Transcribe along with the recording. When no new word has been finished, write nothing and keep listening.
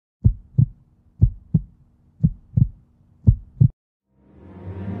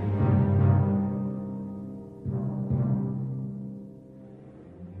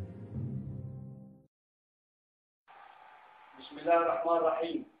بسم الله الرحمن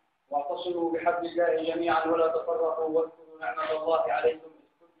الرحيم. واعتصموا بحبل الله جميعا ولا تفرقوا واذكروا نعمة الله عليكم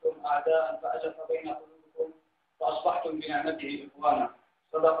إذ كنتم أعداء فألف بين قلوبكم فأصبحتم بنعمته إخوانا.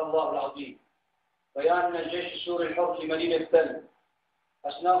 صدق الله العظيم. بيان من الجيش السوري الحر في مدينة تل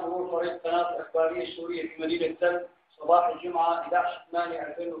أثناء مرور فريق قناة الإخبارية السورية في مدينة تل صباح الجمعة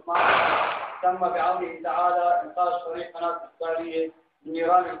 11/8/2012 تم بعونه تعالى إنقاذ فريق قناة الإخبارية من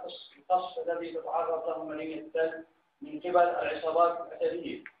نيران القصف الذي تتعرض له مدينة تل من قبل العصابات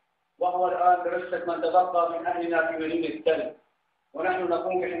الأسدية، وهو الآن برفقة من تبقى من أهلنا في مدينة تل، ونحن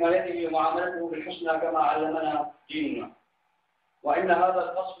نقوم بحمايته ومعاملته بالحسنى كما علمنا ديننا. وإن هذا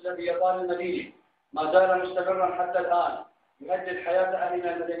القصف الذي يطال المدينة ما زال مستمرا حتى الآن يهدد حياة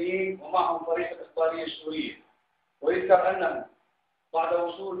أهلنا المدنيين ومعهم فريق الإخبارية السورية. ويذكر أنه بعد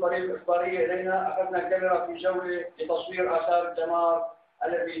وصول فريق الإخبارية إلينا أخذنا الكاميرا في جولة لتصوير آثار الدمار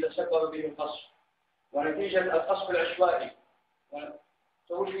الذي تسبب به القصف. ونتيجة القصف العشوائي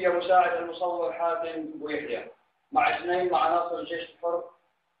توفي مساعد المصور حاتم ويحيى مع 2 عناصر الجيش الحر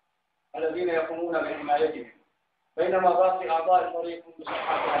الذين يقومون بحمايتهم، بينما باقي أعضاء الفريق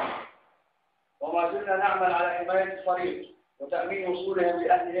بصحة كاملة. وما زلنا نعمل على حماية الفريق وتأمين وصولهم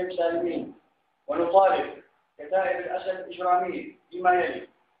لأهلهم سالمين، ونطالب كتائب الأسد الإجرامية بما يلي: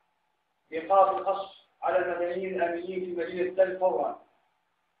 إيقاف القصف على المدنيين الآمنين في مدينة تل فورا،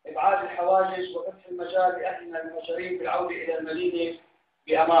 إبعاد الحواجز وفتح المجال لأهلنا المهاجرين بالعودة إلى المدينة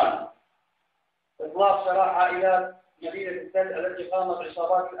بأمان، إطلاق سراح عائلات مدينة تل التي قامت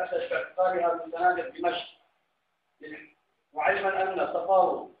عصابات الأسد باعتقالها من فنادق دمشق، وعلما أن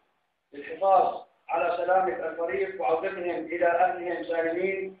التفاوض للحفاظ على سلامة الفريق وعودتهم إلى أهلهم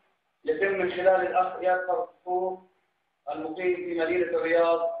سالمين يتم من خلال الأخ ياسر المقيم في مدينة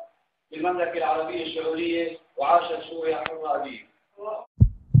الرياض بالمملكة العربية السعودية، وعاشت سوريا حرة أبيه.